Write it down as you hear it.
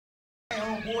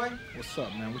homeboy. What's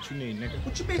up, man? What you need, nigga?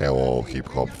 What you mean? Hello, hip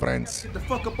hop friends. Get the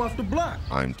fuck up off the block.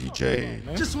 I'm DJ,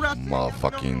 Just what I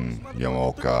motherfucking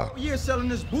Yamoka, yeah, selling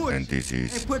this bullshit. and this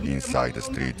is Inside the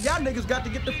Streets, Y'all niggas got to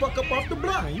get the fuck up off the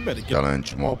block. Man, you better the get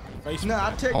Lench Mob Nah,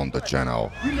 I tell you, on the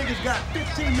channel. you niggas got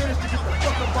 15 minutes to get the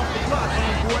fuck up off the block,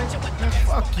 homeboy. Man,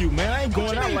 fuck you, man. I ain't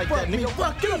going out like that, nigga.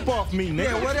 Fuck Get up off me, nigga.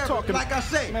 Yeah, What you whatever. talking Like I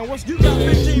say, Man, what's you got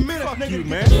 15 minutes, Fuck nigga. you,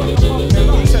 man. Get the fuck up off the Man, let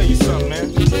block. me tell you something,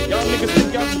 man. Y'all niggas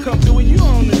think y'all can come do it. You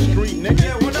on the street, nigga.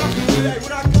 Yeah, when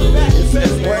I come back, It's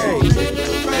this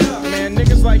way. Man,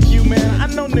 niggas like you, man. I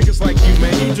know niggas like you,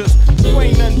 man. You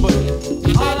ain't nothing but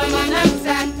All of my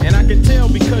nutsack. And I can tell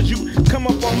because you come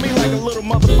up on me like a little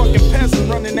motherfucking peasant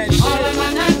running that shit. All of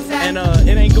my nutsack. And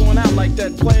it ain't going out like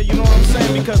that, player, you know what I'm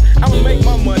saying? Because I'ma make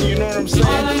my money, you know what I'm saying?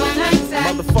 All of my nutsack.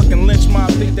 Motherfucking Lench Mob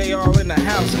think they all in the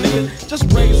house, nigga.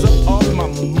 Just raise up off my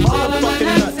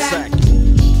motherfucking nutsack.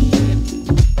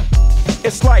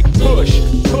 It's like push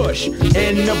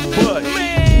in the bush.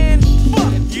 Man,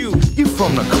 fuck you. You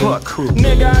from the Cluck crew.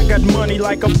 Nigga, I got money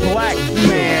like a black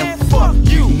man. Fuck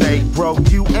you, Negro,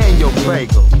 you and your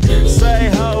bagel. Say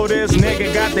ho, this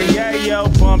nigga got the yayo.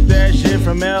 Pump that shit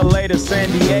from LA to San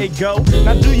Diego.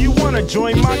 Now do you wanna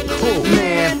join my crew?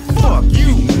 Man, fuck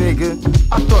you, nigga.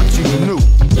 I thought you knew.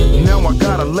 Now I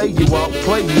gotta lay you out,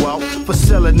 play you out for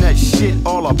selling that shit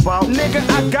all about. Nigga,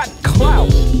 I got clout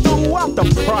throughout the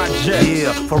project.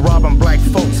 Yeah, for robbing black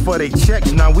folks for they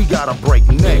checks. Now we gotta break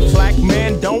necks. Black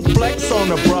man don't flex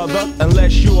on a brother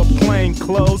unless you are plain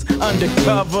clothes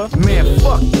undercover. Man,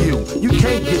 fuck you. You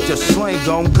can't get your slang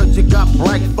on cause you got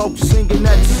black folks singing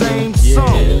that same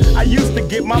song. Yeah, I used to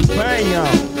get my bang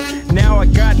on. Now I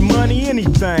got money,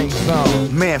 anything's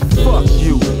on. Man, fuck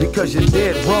you, because you're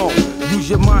dead wrong. Use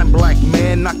your mind, black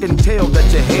man, I can tell that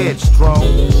your head's strong.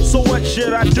 So what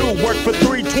should I do? Work for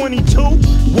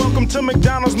 322? Welcome to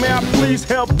McDonald's, may I please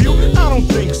help you? I don't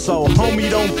think so, homie,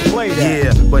 don't play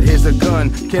that. Yeah, but here's a gun,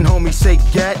 can homie say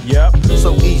gat? Yep.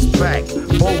 So ease back,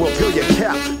 or we'll peel your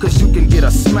cap, cause you can get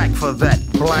a smack for that,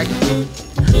 black.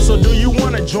 So do you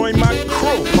wanna join my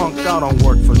crew? Punk, I don't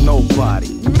work for nobody.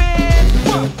 Man,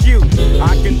 fuck you.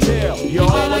 I can tell, you're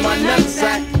all on my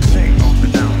nutsack.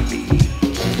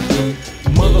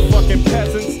 Motherfucking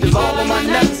peasants is all on my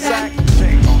nutsack.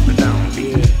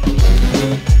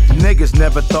 Niggas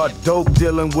never thought dope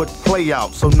dealing would play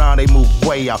out, so now they move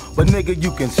way out. But nigga,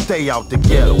 you can stay out the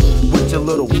ghetto with your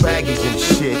little baggies and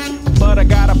shit. But I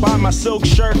gotta buy my silk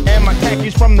shirt and my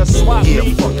khakis from the swap Yeah,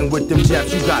 meet. fucking with them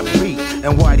Japs, you got beat.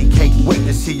 And Whitey can't wait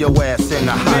to see your ass in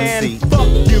the hot Man, seat. fuck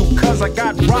you, cause I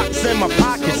got rocks in my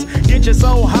pockets. Get you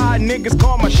so high, niggas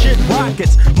call my shit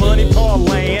rockets. Money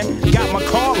parlaying, got my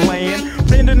car laying.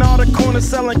 Bending all the corners,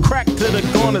 selling crack to the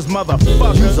corners,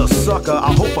 motherfucker. You's a sucker,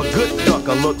 I hope a good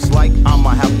ducker. Looks like I'ma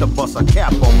have to bust a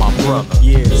cap on my brother.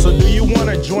 Yeah, so do you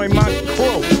wanna join my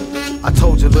crew? I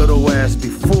told your little ass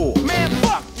before. Man,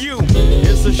 fuck you.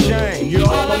 It's a shame, you're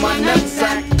all on my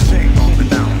nutsack.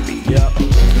 Yep.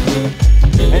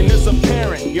 And it's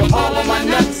apparent, you're all on my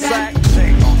nutsack.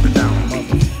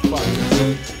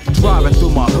 Driving through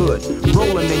my hood,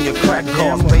 rolling in your crack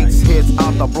cars, baits heads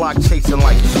out the block chasing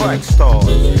like track stars.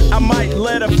 I might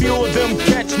let a few of them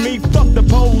catch me. Fuck the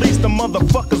police, the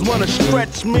motherfuckers wanna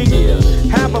stretch me.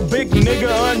 Have a big nigga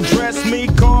undress me,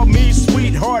 call me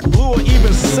sweetheart, blue or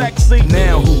even sexy.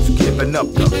 Now who's giving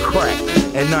up the crack?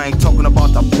 And I ain't talking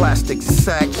about the plastic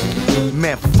sacks.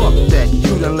 Man, fuck that,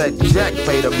 you done let Jack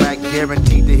pay the back,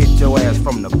 guaranteed to hit your ass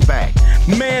from the back.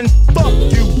 Man, fuck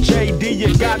you, J-Dee,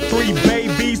 you got 3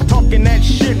 babies. Talking that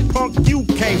shit, punk, you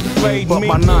can't fade But me.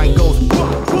 my 9 goes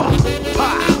pop, pop,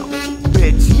 pow.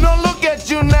 Bitch, no look at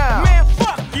you now. Man,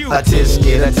 fuck you. A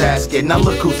tisket, a tasket, now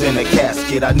look who's in the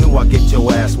casket. I knew I'd get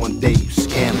your ass one day, you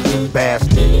scandalous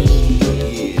bastard.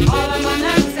 Yeah. All of my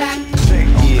nutsack.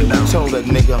 Yeah, we told that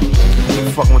nigga,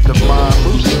 you fucking with the mob.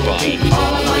 Crucified,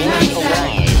 All of my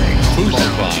nutsack.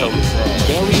 crucified,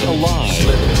 buried alive,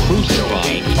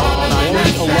 crucified,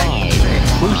 buried alive,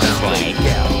 crucified,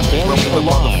 buried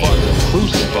alive,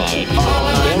 crucified,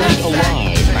 buried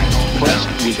alive, pressed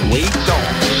with weights,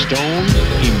 stoned,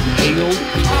 impaled,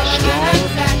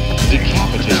 starved,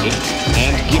 decapitated,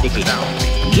 and gibbeted.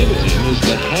 Gibbeting is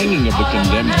the hanging of the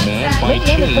condemned man by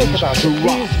chains to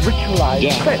rot.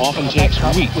 Death often takes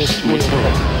weeks to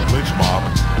occur. Lench Mob.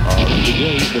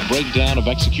 Today, the breakdown of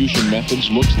execution methods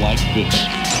looks like this.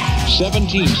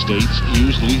 17 states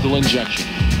use lethal injection.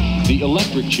 The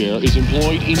electric chair is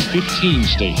employed in 15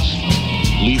 states.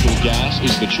 Lethal gas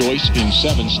is the choice in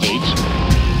 7 states.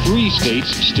 3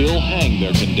 states still hang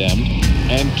their condemned,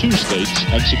 and 2 states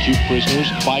execute prisoners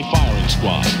by firing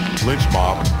squad. Lench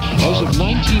Mob. As of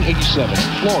 1987,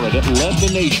 Florida led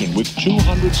the nation with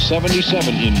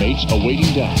 277 inmates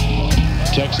awaiting death.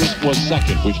 Texas was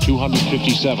second with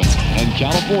 257, and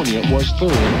California was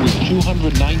third with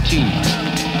 219.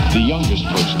 The youngest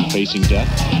person facing death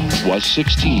was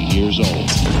 16 years old.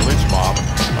 Lench Mob.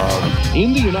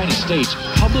 In the United States,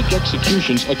 public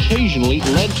executions occasionally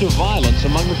led to violence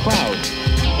among the crowd,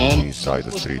 and Inside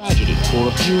the was streets. tragedy for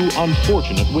a few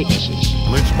unfortunate witnesses.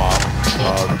 Lench Mob.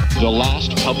 The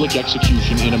last public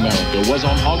execution in America was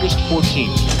on August 14,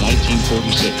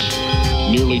 1936.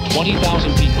 Nearly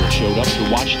 20,000 people showed up to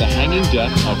watch the hanging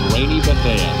death of Rainy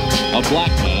Bethea, a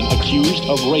black man accused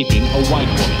of raping a white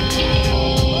woman.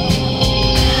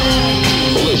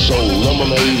 Well, they sold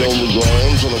lemonade on the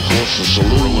grounds, and of course the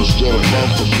saloon was still a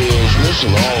bumper business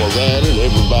and all of that, and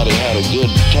everybody had a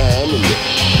good time, and the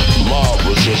mob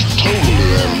was just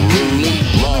totally unruly.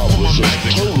 Mob was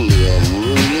just totally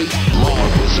unruly.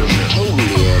 Mob was just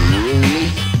totally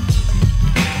unruly.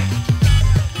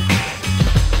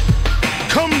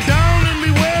 Come down and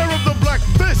beware of the black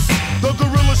fist. The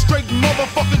gorilla straight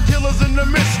motherfucking killers in the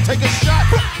mist. Take a shot,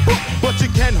 but you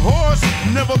can't horse.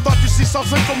 Never thought you'd see some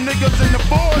from niggas in the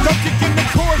force. Don't kick in the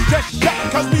chords just shut,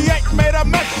 cause we ain't made a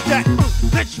mess yet.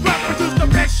 Let's rap produce the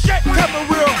best shit. Coming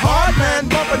real hard, man,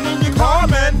 bumping in your car,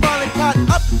 man. Finally caught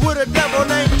up with a devil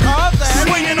named Tarzan.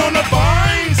 Swinging on the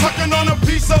vine, sucking on a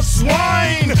piece of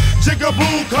swine.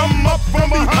 Jigaboo come up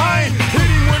from behind. Hit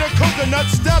him with a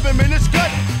coconut, stab him in his gut.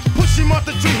 Push him off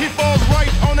the tree, he falls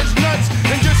right on his nuts.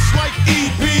 And just like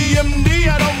EPMD,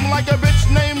 I don't like a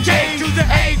bitch named J to the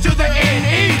A to the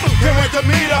N-E. Can't wait to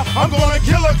meet her, I'm gonna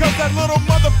kill her, cause that little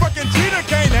motherfucking cheetah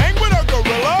can't hang with a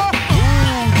gorilla.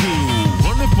 Voodoo.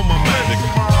 Running for my magic.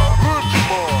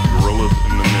 Gorillas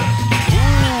in the mist.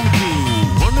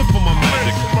 Voodoo. Running for my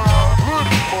magic.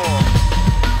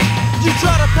 You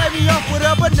try to pay me off with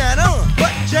a banana,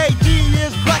 but J-Dee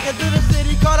is blacker than a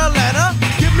city called Atlanta.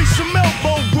 Give me some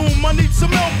elbow room, I need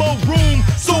some elbow room,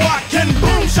 so I can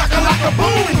boom, shakalaka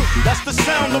boom. That's the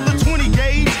sound of the 20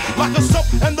 gauge, like a soap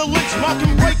and the Lench Mob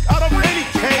can break out of any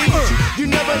cage. You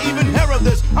never even hear of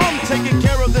this, I'm taking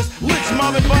care of this. Lench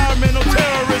Mob environmental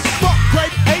terrorist. Fuck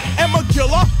grape, ape, and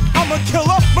Magilla. I'm a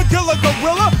killer, Magilla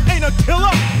gorilla, ain't a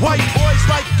killer. White boys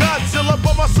like Godzilla,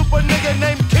 but my super nigga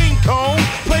named King Kong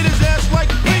played his ass like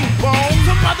ping pong.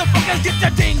 Some motherfuckers get the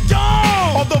ding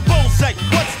dong. Or the bullseye,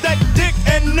 what's that dick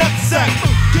and nutsack?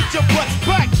 Get your butts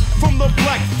back from the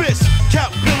black fist.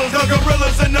 Cap pillars, the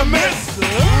gorillas in the mist.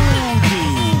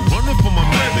 Voodoo. Running for my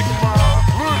magic.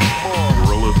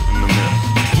 Gorillas in the mist.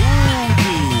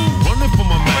 Voodoo. Running for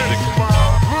my magic.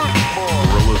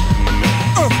 Gorillas in the mist.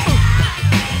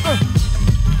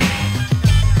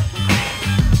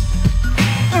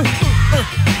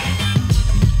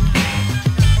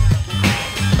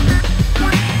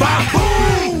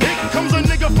 Ba-boom! Here comes a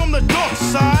nigga from the dark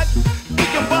side,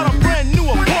 thinking about a brand new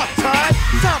apartheid.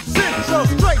 South Central,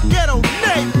 straight ghetto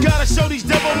name. Gotta show these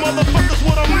devil motherfuckers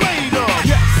what I'm made of.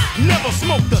 Yes, never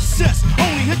smoke the cess,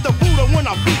 only hit the Buddha when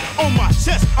I beat on my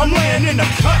chest. I'm laying in the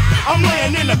cut, I'm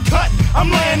laying in the cut, I'm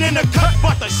laying in the cut,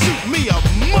 about to shoot me a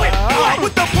mud.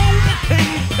 With the boom,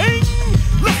 ping, ping.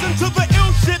 Listen to the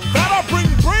ill shit that I bring.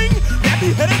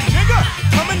 Nappy-headed nigga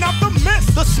coming out the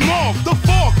mist. The smog, the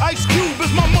fog, Ice Cube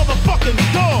is my motherfucking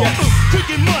dog. Yes.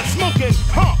 Drinking mud, smoking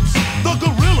humps. The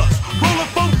gorillas rolling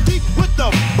 4 deep with the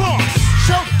bumps.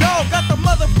 Show Dogg got the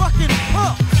motherfucking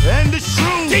pump. And it's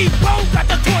true, D-Bo got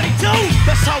the 22.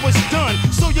 that's how it's done.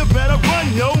 So you better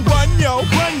run, yo. Run, yo.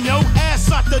 Run your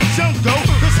ass out the jungle.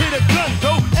 Let's hit a gun,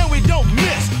 go, and we don't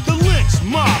miss. The Lench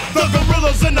Mob, the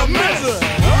gorillas in the mist.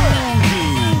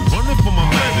 Voodoo. Running for my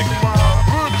magic.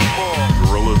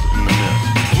 Gorillas in the mist.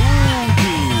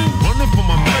 Voodoo. Running for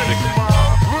my magic.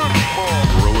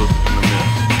 Gorillas in the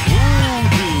mist.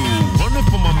 Voodoo. Running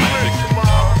for my magic.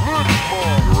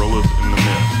 Gorillas in the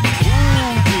mist.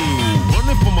 Voodoo.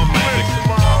 Running for my magic.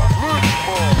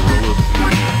 Gorillas in the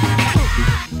mist.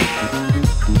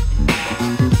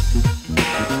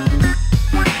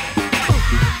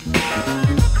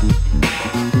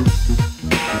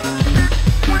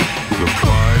 The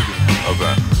pride of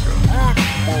Africa.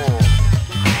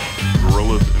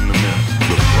 Gorillas in the mist.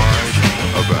 The pride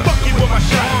of Africa. Fuck you with my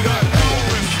shotgun.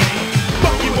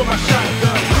 Fuck you with my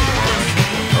shotgun.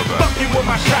 Fuck you with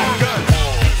my shotgun.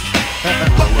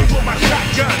 Fuck you with my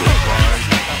shotgun.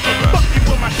 Fuck you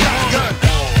with my shotgun.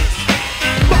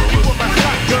 Fuck you with my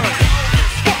shotgun.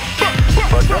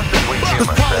 Cause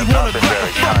probably wanna grab a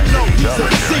fuck no, he's a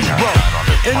zero.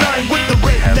 And I ain't with the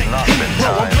redneck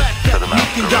hero. I'm glad that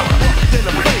Mookie got fucked in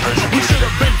the face. We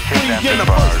should've been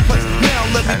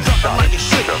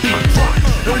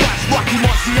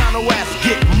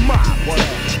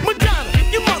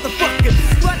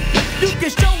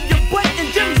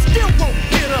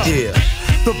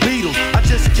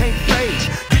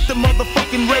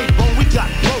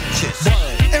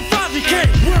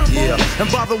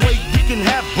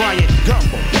didn't have Bryant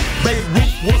Gumbel. Babe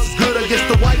Ruth was good against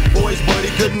the white boys, but he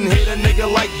couldn't hit a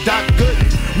nigga like Doc Gooden.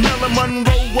 Marilyn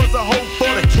Monroe was a hoe for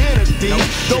the Kennedys.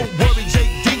 Don't worry,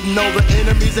 J-Dee know the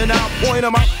enemies, and I'll point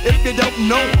them out if you don't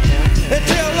know them. And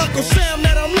tell Uncle Sam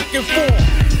that I'm looking for him.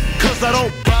 Cause I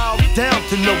don't bow down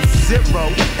to no zero,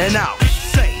 and I'll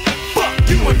say, fuck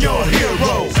you and your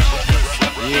heroes.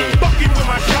 Fuck you with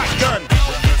my shotgun.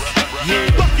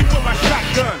 Fuck you with my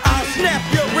shotgun. I'll snap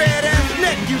your red ass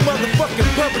neck, you motherfucking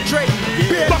perpetrator,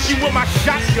 bitch. Fuck you with my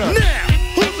shotgun. Now,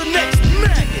 who's the next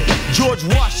maggot? George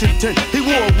Washington, he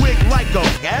wore a wig like a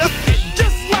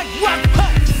Just like Rock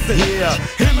Hudson. yeah,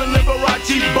 him and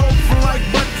Liberace both like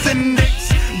butts and dicks.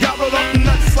 Gobbled up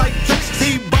nuts like tricks.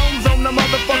 T-bones on the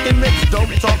motherfucking mix. Don't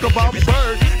talk about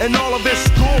Bird and all of his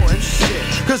scoring shit.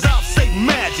 Cause I'll say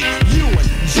Magic, Ewan,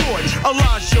 Jordan,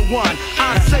 Elijah One,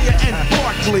 Isaiah and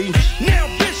Barkley. Now,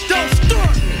 bitch, don't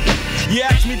start me. You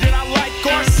asked me did I like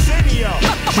Arsenio?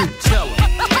 You tell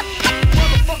him.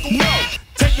 Motherfucker, no.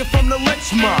 Take it from the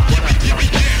Lench Mob.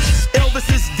 Elvis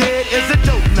is dead as a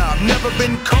dope knob. Never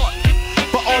been caught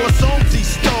for all the songs he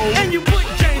stole. And you put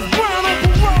James Brown on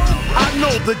parole. I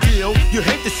know the deal. You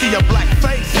hate to see a black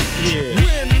face.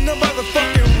 Win the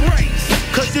motherfucking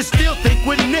race. Cause you still think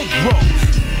we're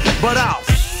Negroes. But I'll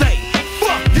say,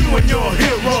 fuck you and your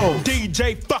hero.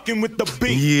 DJ fucking with the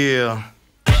beat. Yeah.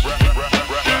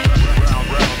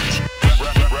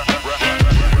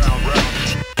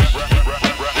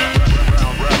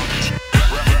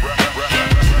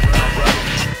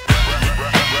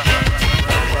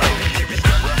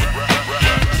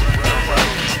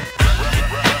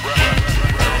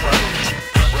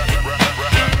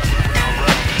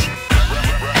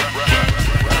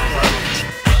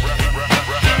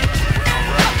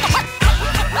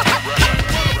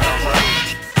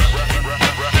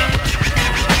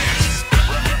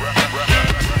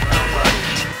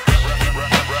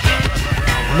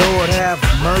 Lord have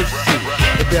mercy,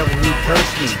 the devil he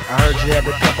cursed me. I heard you had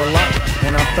a couple life,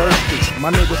 and I'm thirsty. My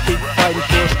niggas keep fighting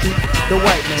for a street the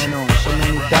white man on. So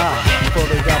many died before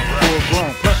they got full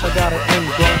grown. Plus I got an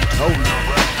ingrown toe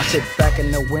now. I sit back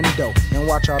in the window and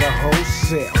watch all the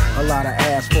wholesale. A lot of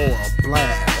ass for a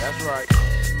blast. That's right.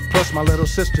 Plus my little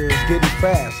sister is getting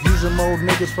fast, using old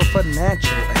niggas for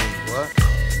financial aid. What?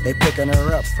 They picking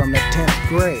her up from the 10th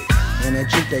grade. In a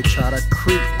Jeep they try to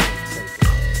creep.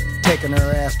 Taking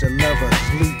her ass to love her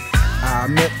sleep. I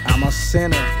admit I'm a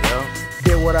sinner. Yeah.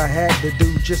 Did what I had to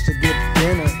do just to get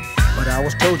dinner. But I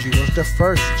was told you was the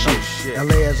first G. No shit.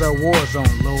 LA is a war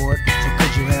zone, Lord. So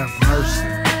could you have mercy?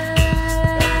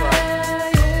 That's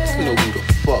right. You know who the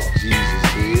fuck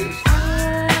Jesus is.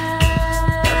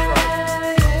 That's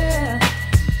right.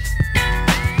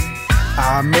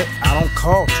 I admit I don't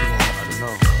call too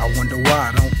often. I wonder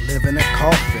why I don't live in a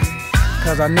coffin.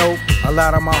 Cause I know a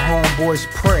lot of my homeboys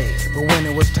prayed, but when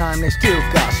it was time they still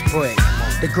got sprayed.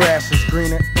 The grass is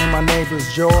greener in my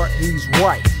neighbor's yard, he's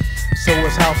white, so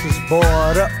his house is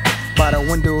barred up by the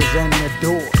windows and the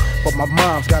door. But my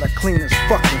mom's got a clean as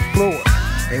fucking floor.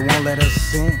 They won't let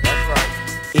us in. That's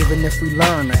right. Even if we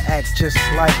learn to act just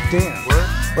like them. What?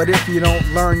 But if you don't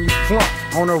learn, you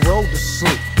flunk on the road to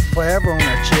sleep, forever on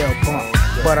a jail bunk.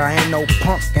 But I ain't no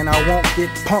punk, and I won't get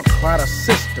punked by the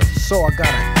system, so I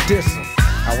gotta diss him.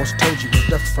 I was told you was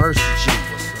the first G.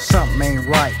 Something ain't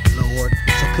right, Lord,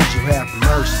 so could you have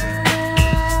mercy?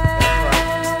 That's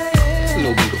right. You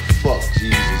know who the fuck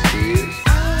Jesus is.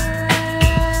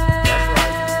 That's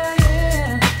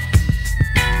right.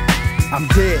 I'm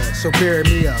dead, so bury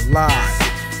me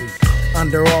alive.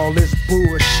 Under all this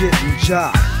bullshit and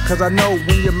jive. Cause I know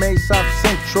when you made South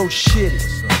Central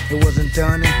shitty, it wasn't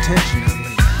done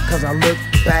intentionally. Cause I look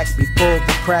back before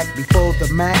the crack, before the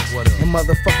Max, and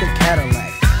motherfucking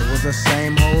Cadillac. It was the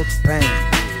same old thing.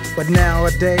 But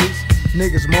nowadays,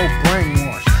 niggas more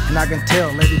brainwashed. And I can tell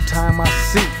every time I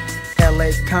see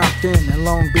LA, Compton, and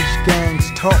Long Beach gangs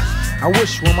talk. I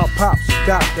wish when my pops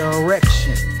got the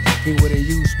erection, he would've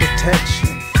used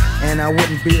protection. And I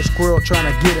wouldn't be a squirrel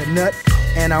trying to get a nut.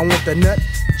 And I want the nut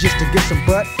just to get some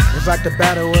butt. It's like the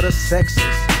battle of the sexes.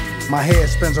 My head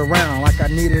spins around like I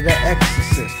needed an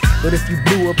exorcist. But if you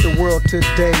blew up the world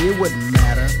today, it wouldn't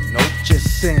matter. Nope.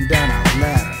 Just send down a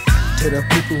ladder to the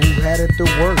people who had it the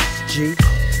worst, G.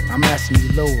 I'm asking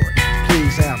you, Lord,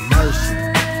 please have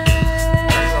mercy.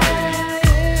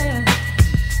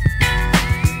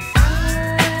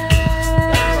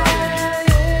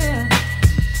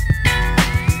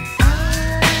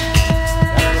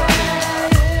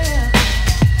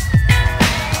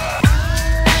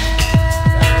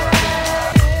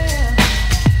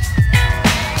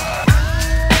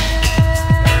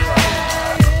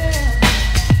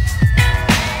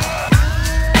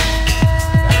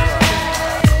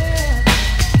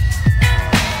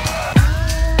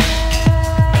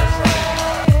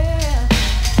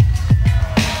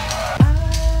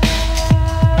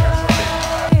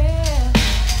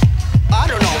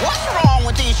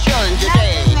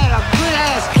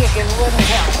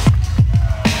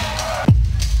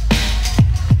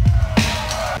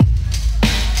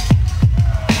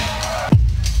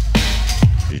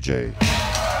 J.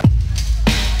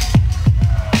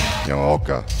 Young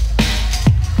Oka.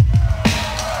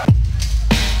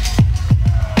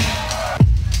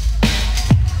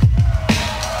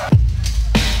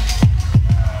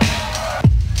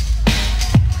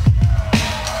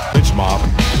 Lench Mob,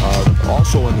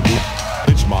 also in the group.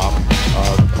 Lench Mob,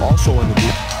 also in the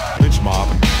group. Lench Mob,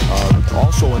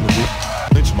 also in the group.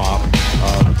 Lench Mob,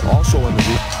 also in the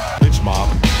group. Lench Mob,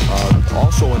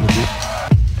 also in the group.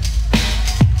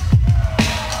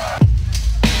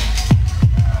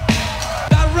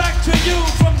 Direct to you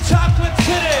from Chocolate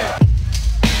City.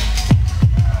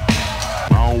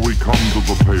 Now we come to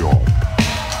the payoff.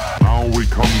 Now we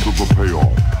come to the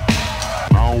payoff.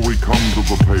 Now we come to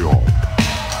the payoff.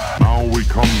 Now we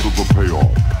come to the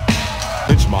payoff.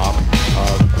 Lench Mob,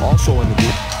 also in the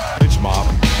group. Lench Mob,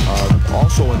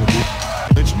 also in the group.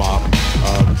 Lench Mob,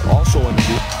 also in the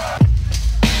group.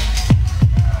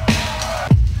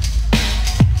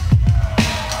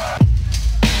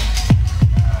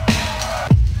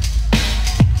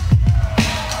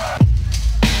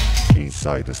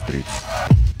 Inside the streets.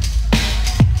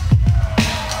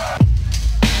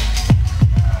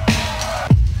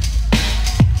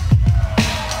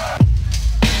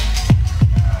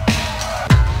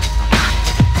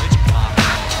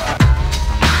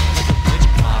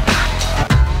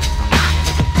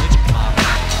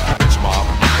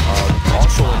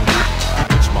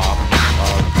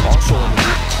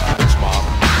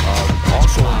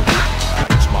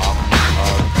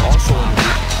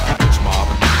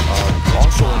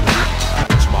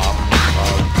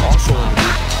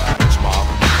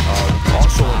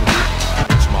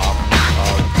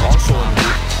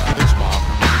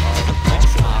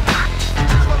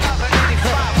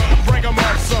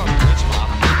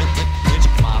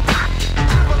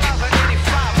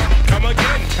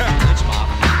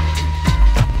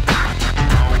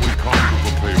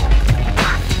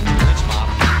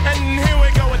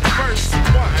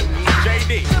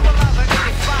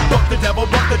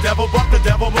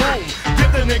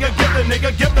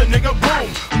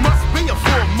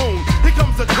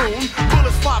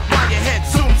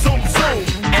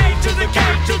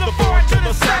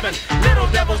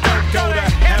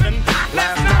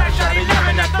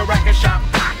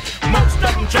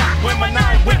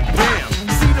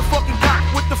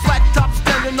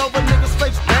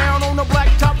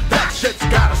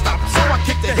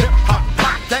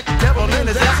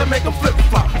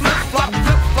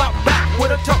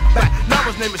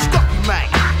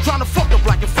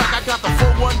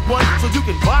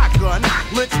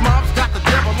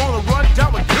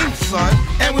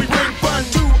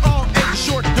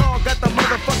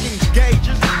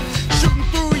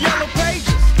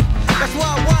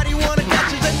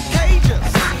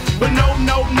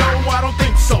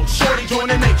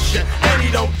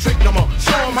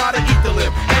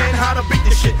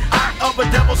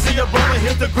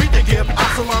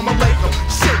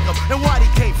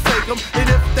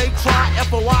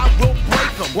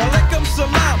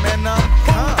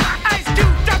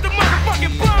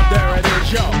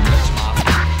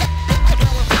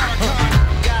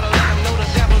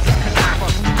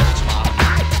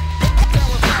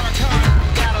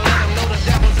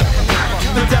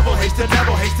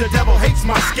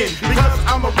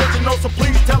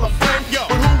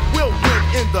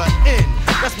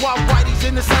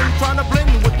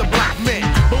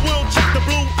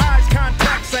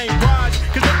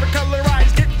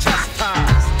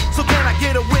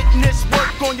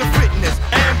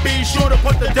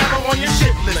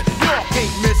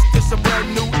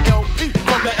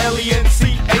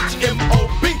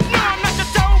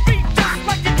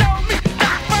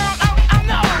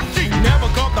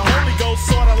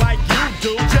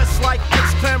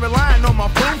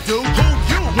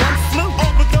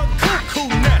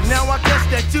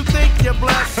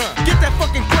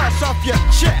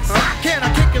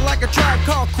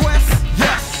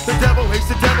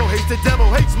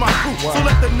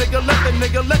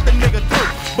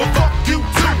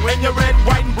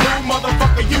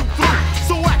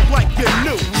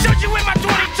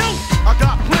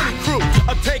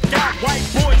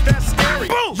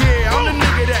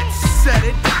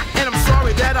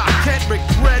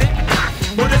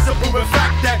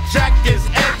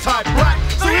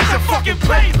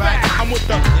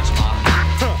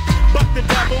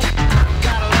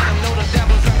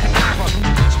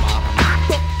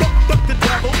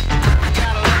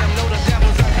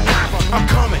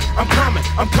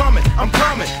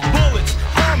 Bullets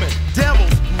humming,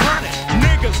 devils running,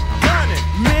 niggas gunning,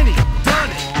 many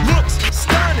done it, looks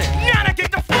stunning. Now to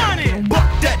get the fun in. Buck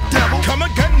that devil, come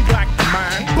again, black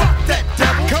man. Buck that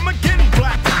devil, come again,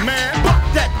 black man. Buck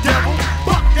that devil,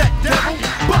 buck that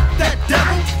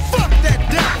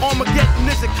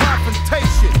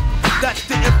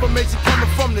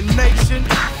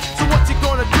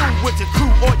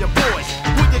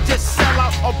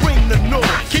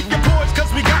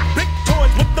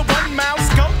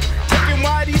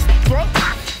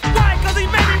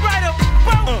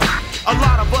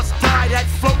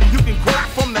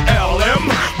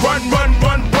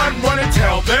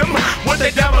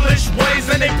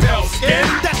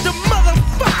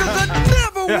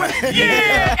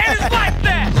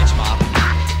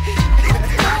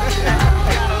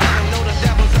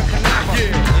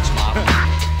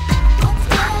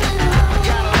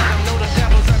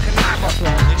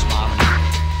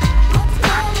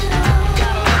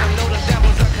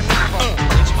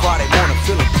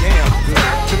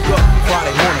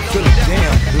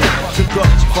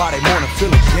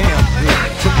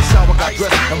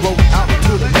dress and rode out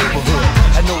to the neighborhood.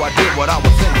 I know I did what I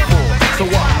was in for. So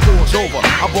I pulled over,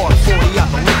 I bought a 40 out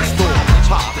the liquor store.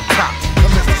 Popped the top,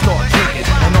 commenced to start drinking,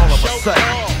 and all of a sudden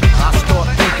I start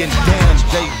thinking, damn,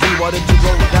 J-Dee, why did you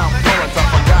roll down Florence? I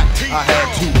forgot I had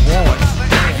 2 warrants.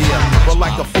 Yeah, but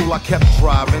like a fool I kept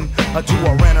driving until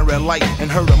I ran a red light and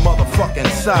heard a motherfucking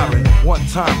siren. One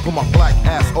time, put my black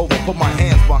ass over, put my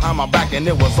hands behind my back and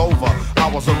it was over. I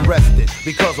was arrested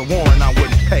because of warrant I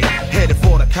wouldn't pay. Headed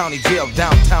for the county jail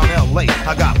downtown LA.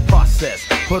 I got processed,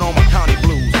 put on my county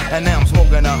blues, and now I'm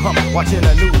smoking a hump, watching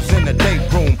the news in the day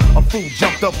room. A fool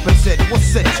jumped up and said, what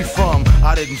set you from?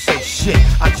 I didn't say shit,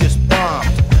 I just bombed.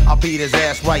 I beat his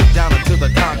ass right down into the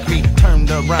concrete, turned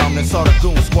around and saw the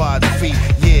goon squad's feet.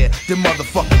 Yeah, the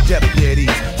motherfucking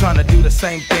deputies trying to do the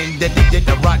same thing that they did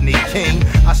to Rodney King.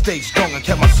 I stayed strong and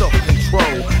kept my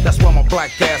self-control. That's why my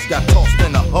black ass got tossed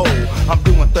in a hole. I'm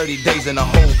doing 30 days in a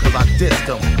hole cause I dissed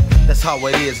them. That's how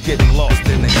it is getting lost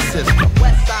in the system.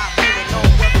 Westside, feeling no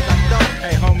workers I don't.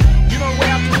 Hey, homie, you know the way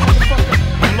out to the motherfucker?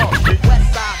 I'm lost, bitch.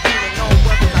 Westside, feeling no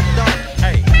workers I don't.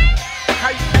 Hey, how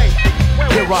you, hey,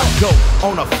 Here I go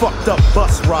on a fucked up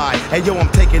bus ride. Hey yo, I'm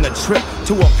taking a trip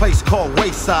to a place called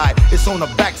Wayside. It's on the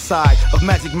backside of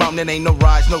Magic Mountain. It ain't no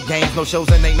rides, no games, no shows,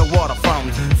 and ain't no water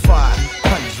fountains.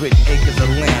 500 acres of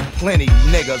land, plenty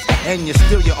niggas, and you're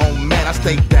still your own man. I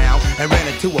stayed down and ran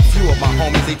into a few of my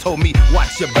homies. They told me,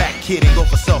 watch your back, kid, and go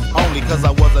for self only, cause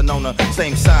I wasn't on the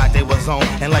same side they was on.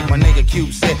 And like my nigga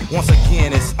Cube said, once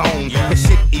again it's on. The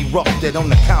shit erupted on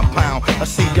the compound. A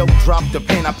CEO dropped the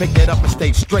pen, I picked it up and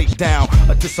stayed straight down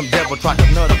until some devil tried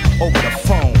to nut him over the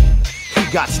phone.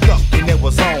 He got stuck and it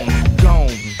was on, gone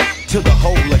to the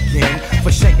hole again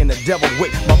for shaking the devil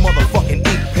with my motherfucking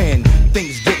ink pen.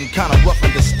 Things getting kinda rough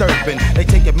and disturbing. They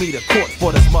taking me to court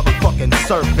for this motherfucking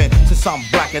serpent. Since I'm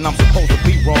black and I'm supposed to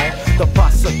be wrong, the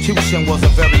prosecution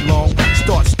wasn't very long.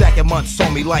 Start stacking months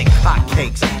on me like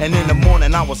hotcakes, and in the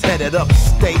morning I was headed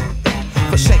upstate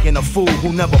for shaking a fool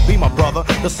who never be my brother.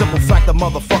 The simple fact the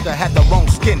motherfucker had the wrong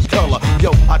skin color.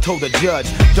 Yo, I told the judge,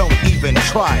 don't even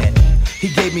try it. He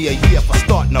gave me a year for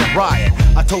starting a riot.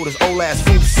 I told his old ass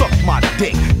fool, suck my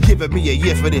dick, giving me a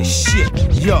year for this shit.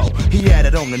 Yo, he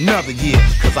added on another year,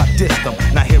 cause I dissed him.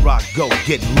 Now here I go,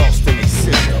 getting lost in a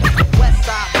system.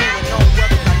 Westside, feeling no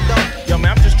workers I don't. yo,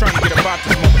 man, I'm just trying to get about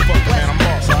this motherfucker, man. I'm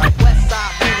lost, alright?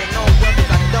 Westside, feeling no workers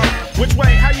I don't. Which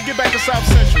way? How you get back to South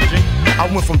Central, G?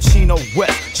 I went from Chino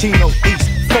West, Chino East,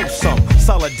 Folsom,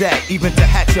 Soledad, even to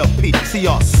Hatcher-P,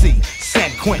 CRC,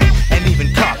 San Quentin, and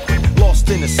even Cochran. Lost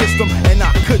in the system, and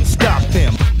I couldn't stop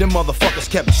them. Them motherfuckers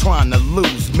kept trying to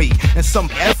lose me, and some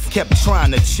F kept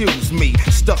trying to choose me.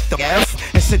 Stuck the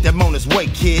F and sent them on his way,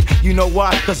 kid. You know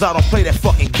why? Cause I don't play that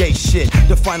fucking gay shit.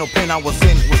 The final pen I was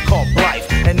in was called Life,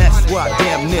 and that's where I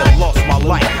damn near lost my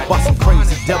life by some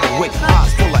crazy devil with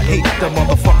eyes full of hate. The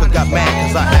motherfucker got mad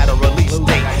cause I had a release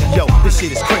date. Yo, this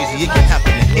shit is crazy, it can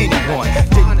happen to anyone.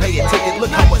 Didn't pay a ticket, look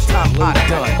how much time I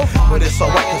done. But it's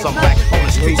alright cause I'm back on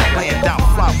the streets, laying down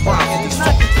fly rhymes with these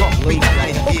fucking drunk beats.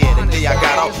 And yeah, the day I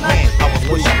got out, man, I was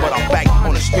wishing, but I'm back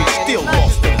on the streets, still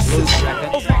lost in the system.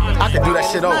 I could do that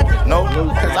shit over, no?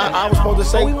 Cause I was supposed to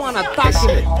say, we want to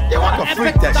document. Yo, I can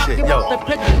freak that shit, yo.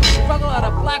 The struggle of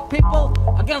the black people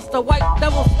against the white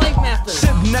devil slave masters.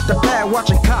 Sitting at the pad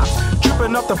watching cops,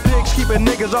 tripping up the pigs, keeping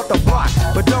niggas off the block.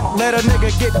 But don't let a nigga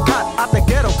get caught out the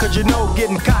ghetto, cause you know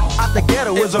getting caught out the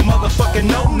ghetto is a motherfucking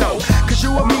no-no. Cause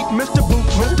you will meet Mr. Boot,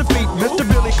 Mr. Feet, Mr.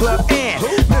 Billy Club, and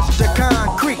Mr.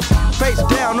 Concrete, face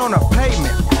down on the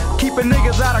pavement. Keeping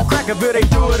niggas out of Crackerville, they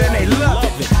do it and they love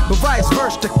it. But vice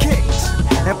versa, kicks.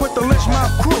 And put the Lench Mob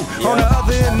crew on the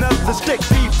other end of the stick.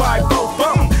 P5 both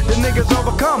of them. The niggas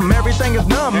overcome, everything is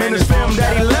numb. In this film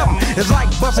that he love 'em. It's like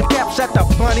busting caps at the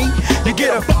bunny. You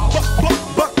get a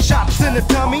buck shots in the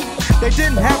tummy. They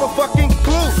didn't have a fucking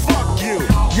clue. Fuck you.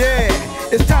 Yeah,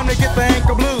 it's time to get the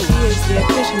ankle blues. He is the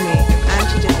epitome of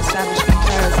anti-disestablishment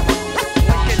terrorism.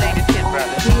 What's your latest hit,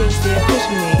 brother? He is the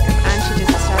epitome of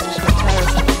anti-disestablishment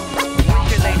terrorism.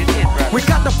 What's your latest hit, brother? We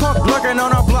got the punk lurking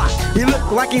on our block. He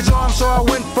looked like he's armed, so I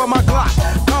went for my Glock.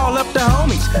 Call up the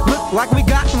homies, look like we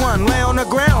got one. Lay on the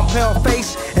ground, pale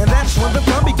face, and that's when the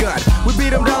fun begun. We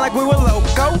beat him down like we were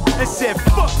loco. They said,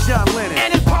 fuck John Lennon.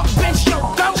 And his punk bench go.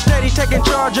 Steady taking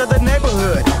charge of the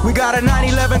neighborhood. We got a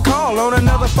 911 call on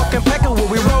another fucking Peckerwood.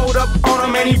 We rolled up on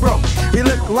him and he broke. He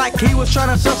looked like he was trying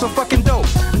to sell some fucking dope.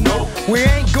 Nope, we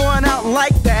ain't going out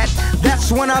like that.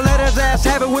 That's when I let his ass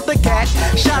have it with the cat.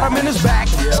 Shot him in his back,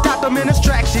 stopped him in his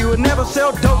tracks. He would never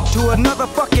sell dope to another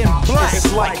fucking black.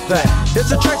 It's like that.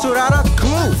 It's a trace without a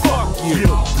clue. Fuck you.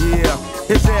 Yeah,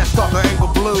 his ass thought the ankle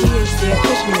blue. He is the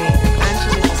epitome of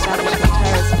anti-disestablishment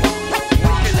terrorism.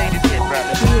 What's your latest hit,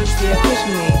 brother? He is the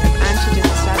epitome of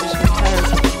anti-disestablishment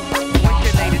terrorism. What's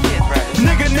your latest hit, brother?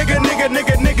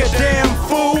 Nigga, damn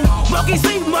fool. Monkey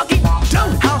see, monkey do.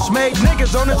 House-made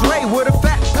niggas on his way with a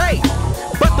fat pay.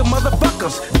 But the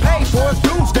motherfuckers paid for his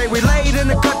doomsday. We laid in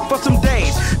the cut for some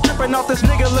days. Tripping off this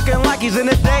nigga looking like he's in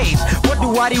his days. What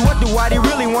do I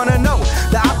really wanna know?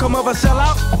 The outcome of a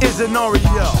sellout is an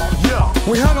Oreo. Yeah.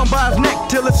 We hung him by his neck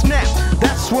till it snapped.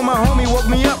 That's when my homie woke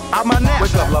me up out my nap.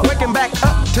 Wake up, love. Waking back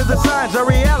up to the signs of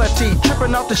reality.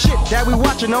 Tripping off the shit that we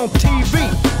watching on TV.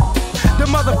 The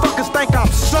motherfuckers think I'm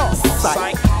soft.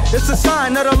 Psych. It's a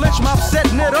sign that a lynch mob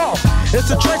setting it off. It's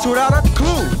a trace without a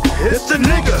clue. It's the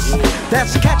niggas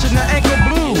that's catching the ankle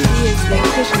blues. He is the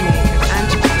epitome of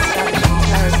anti-disestablishment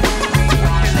terrorism. What's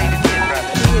your latest hit,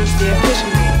 brother? He is the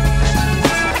epitome of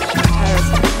anti-disestablishment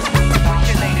terrorism. What's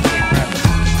your latest hit, brother?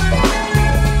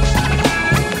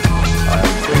 I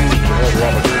am pleased to have the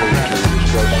opportunity to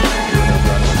discuss your new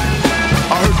gun with you.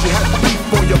 I heard you had beef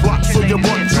on your block, so you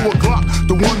brought you a Glock.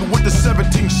 The one with the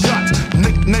 17 shots,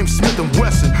 nicknamed Smith &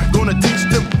 Wesson. Gonna teach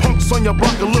them punks on your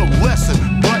block a little lesson.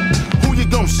 But who you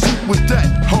gonna shoot with that,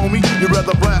 homie? You'd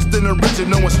rather blast an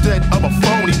original instead of a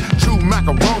phony. True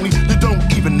macaroni, you don't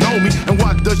even know me. And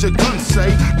why does your gun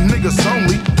say niggas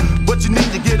only? But you need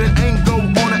to get an angle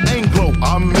on an Anglo.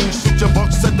 I mean, shoot your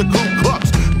bunks at the Ku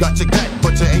Klux. Got your cat,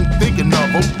 but you ain't thinking of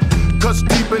them. Cause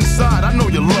deep inside, I know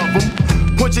you love them.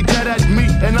 Point your cat at me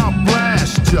and I'll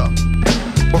blast ya.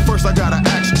 But first I gotta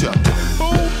ask ya.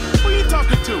 Who you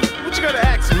talking to? What you gotta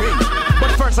ask me?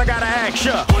 But first I gotta ask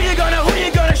ya. Who you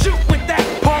gonna shoot with that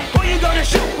punk? Who you gonna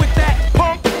shoot with that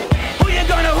punk? Who you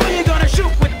gonna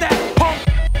shoot with that punk?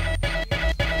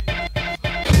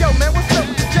 Yo, man, what's up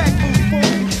with the jackboot,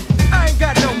 fool? I ain't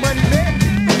got no money, man.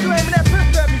 What you aiming that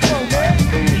pistol at me for, man?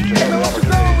 Hey, man, what you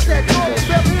doing with that car?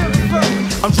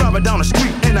 I'm driving down the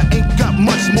street and I ain't got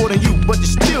much more than you, but you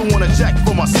still wanna jack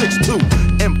for my 6'2"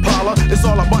 Impala. It's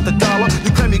all about the dollar. You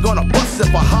claim you gonna bust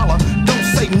if I holler. Don't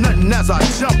say nothing as I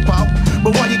jump out.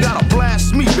 But why you gotta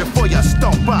blast me before you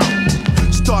stomp out?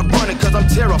 Start running cause I'm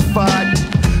terrified.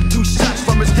 2 shots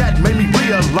from his dad made me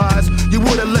realize you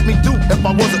would've let me do if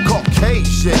I wasn't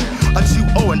Caucasian, a Jew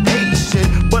or an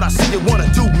Asian. But I see you wanna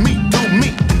do me, do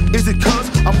me. Is it cause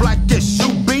I'm black as you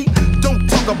be? Don't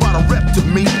talk about a rep to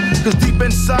me, cause deep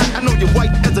inside I know you're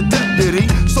white as a deputy.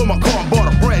 So my car bought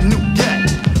a brand new gat.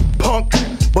 Punk,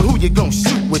 but who you gonna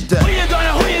shoot with that? Who you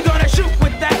gonna shoot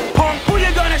with that punk? Who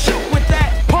you gonna shoot with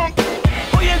that punk?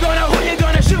 Who you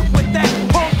gonna shoot with that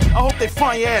punk? I hope they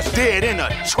find your ass dead in a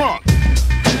trunk.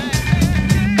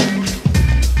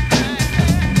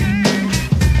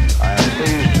 I am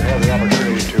pleased to have the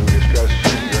opportunity to discuss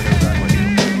your new gun with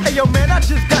you. Hey, yo, man, I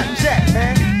just got jacked,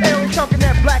 man. They only talking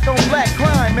that black on black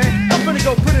crime, man. I'm gonna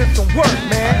go put in some work, I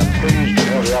man. am pleased to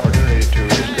have the opportunity to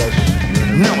discuss your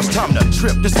new Now it's time to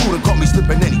trip. This fool done caught me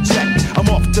slipping and he jacked me. I'm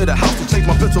off to the house to change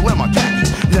my pencil and my khakis.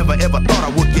 Never ever thought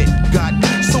I would get got.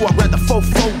 So I grabbed the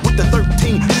 4-4 with the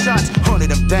 13 shots.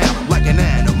 Hunted him down like an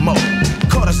animal.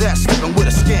 Caught his ass slipping with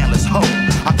a scandalous hoe.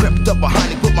 I crept up behind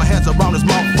him, put my hands around his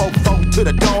mouth, 4-4 to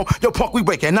the dawn. Yo, punk, we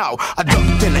breaking out. I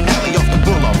ducked in the alley off the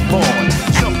boulevard.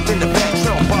 Jumped in the back,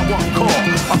 trailed by one car.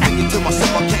 I'm thinking to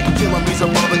myself, I can't kill him, he's a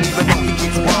brother. Even though he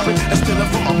keeps robbing and stealing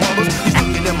from my mothers. He's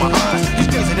looking in my eyes, he's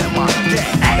gazing at my dad.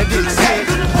 And then he said,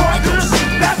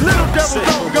 That little devil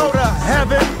don't go to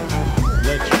heaven.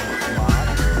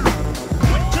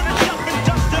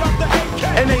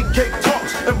 And AK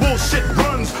talks and bullshit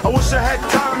runs. I wish I had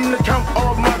time to count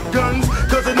all my guns,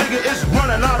 cause a nigga is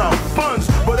running out of funds.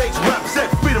 But H-Rap said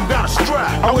freedom got a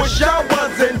strap. I wish I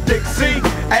was in Dixie,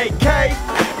 AK,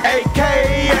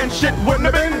 and shit wouldn't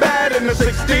have been bad in the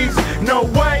 60s. No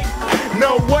way,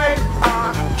 no way.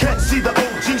 I can't see the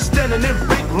OG standing in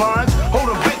big lines,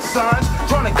 holding big signs,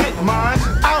 trying to get mine.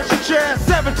 I'll shoot your ass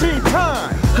 17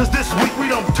 times. Cause this week we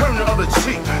don't turn the other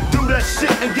cheek. Do that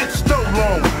shit and get stole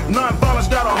on. Non-violence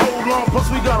got a hold on, plus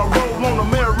we got a roll on the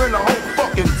mirror in the whole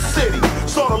fucking city.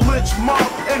 Saw the Lench Mob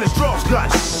and his drugs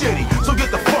got shitty. So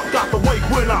get the fuck out the way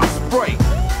when I spray.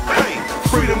 Hey,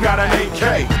 freedom got an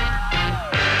AK.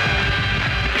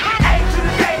 A to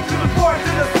the K to the 4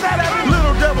 to the 7.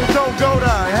 Little devil don't go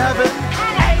to heaven.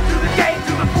 A to the K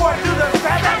to the 4 to the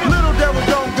 7. Little devil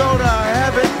don't go to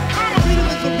heaven.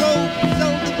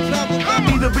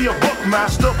 Either be a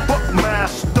buckmaster,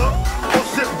 or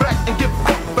sit back and get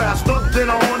fucked faster than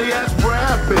a horny ass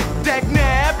rabbit. Dag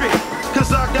nabbit.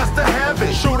 Cause I got to have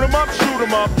it. Shoot 'em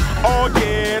up, oh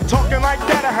yeah. Talking like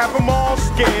that, I have 'em all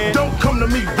scared. Don't come to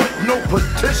me with no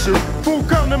petition. Fool,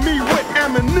 come to me with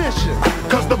ammunition.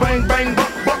 Cause the bang bang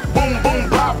buck buck boom boom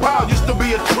pow pow used to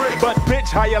be a trick. But bitch,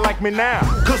 how you like me now?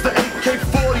 Cause the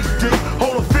AK-40 dick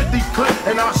hold a 50 clip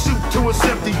and I'll shoot till it's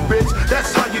empty, bitch.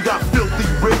 That's how you got 50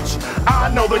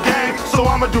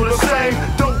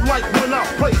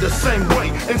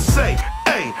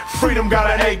 got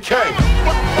an AK.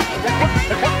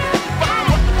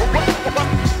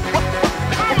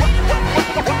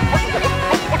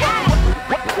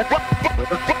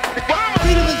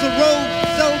 Freedom is a road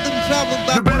seldom traveled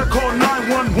by. You better call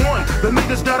 911. The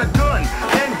nigga's got a gun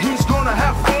and he's gonna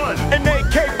have fun. An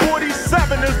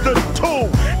AK-47 is the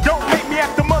tool. Don't make me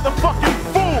act a motherfucking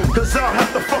fool. Cause I'll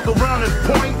have to fuck around and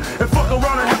point, and fuck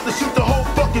around and have to shoot the whole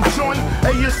fucking joint.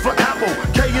 A is for apple,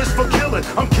 K is for killing.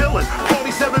 I'm killing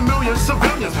 47 million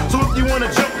civilians. So if you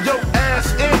wanna jump your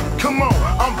ass in, come on,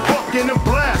 I'm bucking and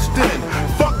blasting.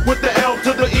 Fuck with the L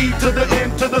to the E to the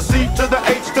N to the C to the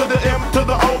H to the M to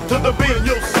the O to the B, and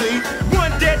you'll see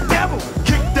one dead devil.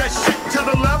 Kick that shit to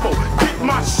the level. Get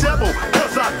my shovel,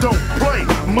 cause I don't play,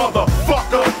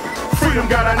 motherfucker. Freedom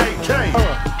got an AK.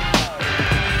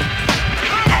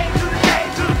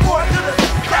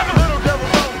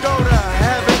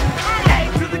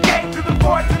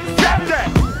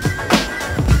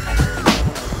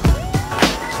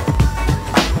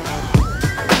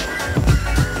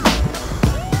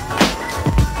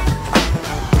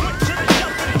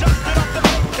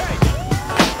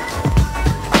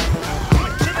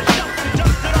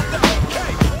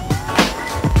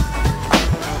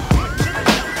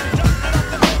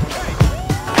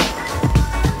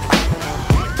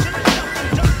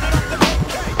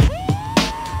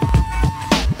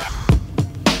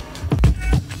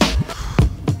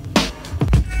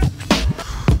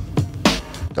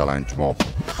 The Lench Mob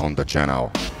on the channel.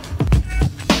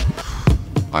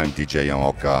 I'm DJ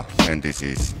N.W.A and this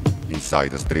is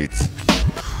Inside the Streets.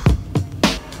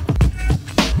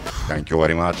 Thank you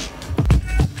very much.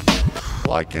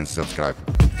 Like and subscribe.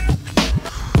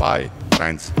 Bye,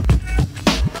 friends.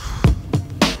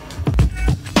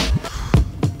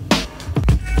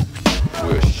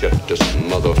 We'll shut this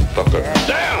motherfucker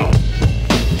down.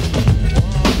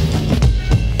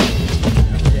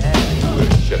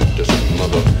 Shut this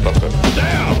motherfucker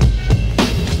down.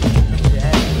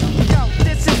 Yo,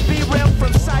 this is Be Real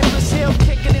from Cypress Hill,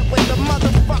 kicking it with the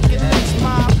motherfucking Lench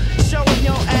Mob, showing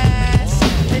your ass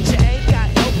that you ain't got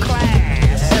no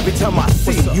class. Every time I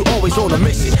see you, always on a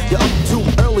mission. You're up too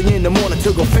early in the morning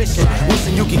to go fishing,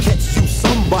 wishing you can catch you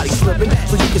somebody slipping,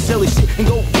 so you can sell this shit and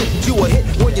go get you a hit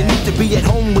when you need to be at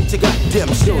home with your goddamn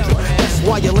children. That's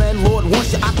why your landlord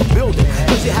wants you out the building,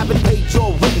 cause you haven't paid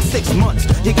your rent in 6 months.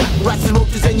 You got rats and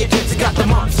roaches and your kids got the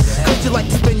mumps, cause you like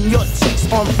to spend your checks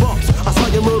on bumps. I saw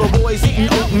your little boys eating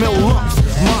oatmeal lumps.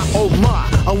 My oh my,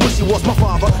 I wish he was my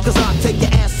father, cause I'd take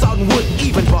your ass out and wouldn't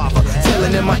even bother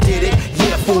telling him I did it.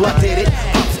 Yeah, fool, I did it.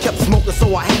 Pops kept smoking,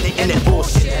 so I had to end that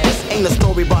bullshit. This ain't a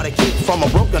story about a kid from a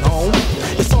broken home.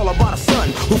 It's all about a son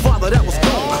who father that was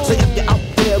gone. So if you're out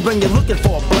there and you're looking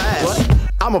for a blast,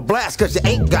 I'm a blast cause you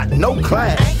ain't got no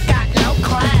class. Ain't got no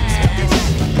class.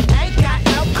 Ain't got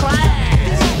no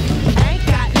class. Ain't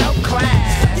got no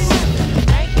class.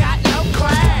 Ain't got no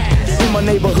class. In my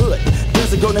neighborhood,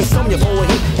 there's a girl named Sonia for a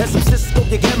hit, and some Cisco,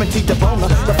 you're guaranteed to bone her.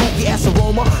 The funky ass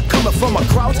aroma coming from a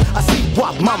crouch. I see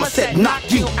why mama said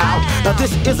knock you out. Now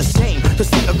this is a shame to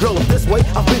see a girl this way.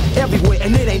 I've been everywhere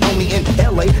and it ain't only in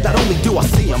LA. Not only do I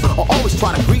see him, I always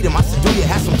try to greet him. I said, do you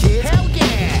have some kids? Hell yeah.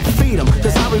 Feed him,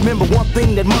 cause I remember one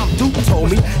thing that Mom Duke told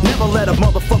me: never let a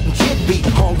motherfucking kid be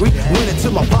hungry. Went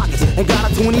into my pockets and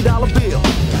got a $20 bill.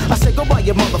 I said, go buy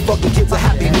your motherfucking kids a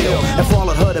Happy Meal, and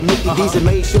followed her to Mickey D's and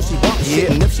made sure she bought the shit.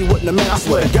 And if she wouldn't have met, I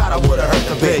swear to God I would've hurt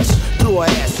the bitch. Threw her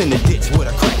ass in the ditch with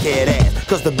a crackhead ass,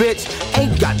 cause the bitch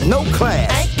ain't got no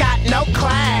class. Ain't got no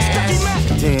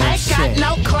class. Damn ain't got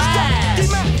no class.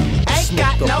 Ain't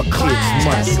got no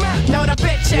class. No, the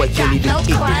bitch ain't got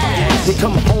no class. You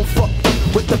come home fucked up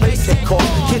with the basic cost.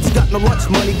 Kids got no lunch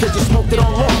money cause you smoked it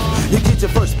all off. You get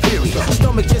your first period,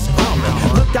 stomach just growling.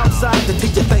 Look outside, the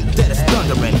teacher think that it's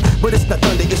thundering, but it's not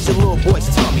thunder, it's your little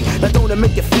boy's tummy. Now don't it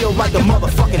make you feel like a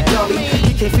motherfucking dummy?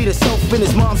 He can't feed himself and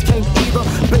his moms can't either.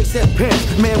 Base and parents,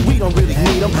 man, we don't really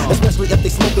need them, especially if they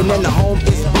smoking and the home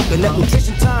is broken. At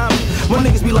nutrition time, when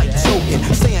niggas be like joking,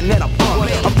 saying that I'm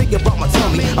hungry. I'm thinking about my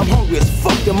tummy, I'm hungry as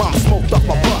fuck. Your mom smoked off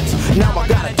my butts. Now I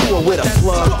gotta do it with a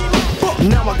slug.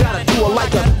 Now I gotta do it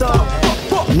like a thug.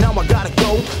 Now I gotta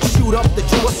go shoot up the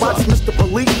drug spots. Mr.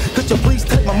 Police, could you please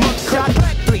take my mugshot?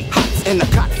 3 hots in the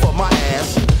cot for my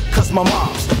ass, cause my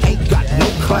moms ain't got no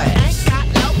class. Ain't got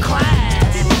no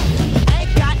class.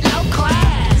 Ain't got no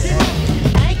class.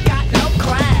 Ain't got no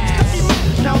class.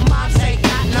 No moms ain't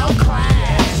got no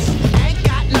class. Ain't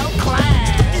got no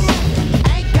class.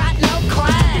 Ain't got no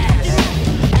class.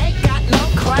 Ain't got no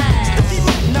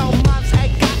class. No moms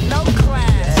ain't got no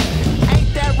class.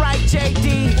 Ain't that right,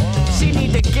 J-Dee? She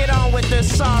need to get on with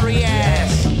this sorry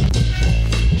ass.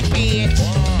 Bitch.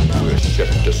 We'll shut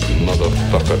this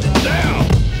motherfucker down.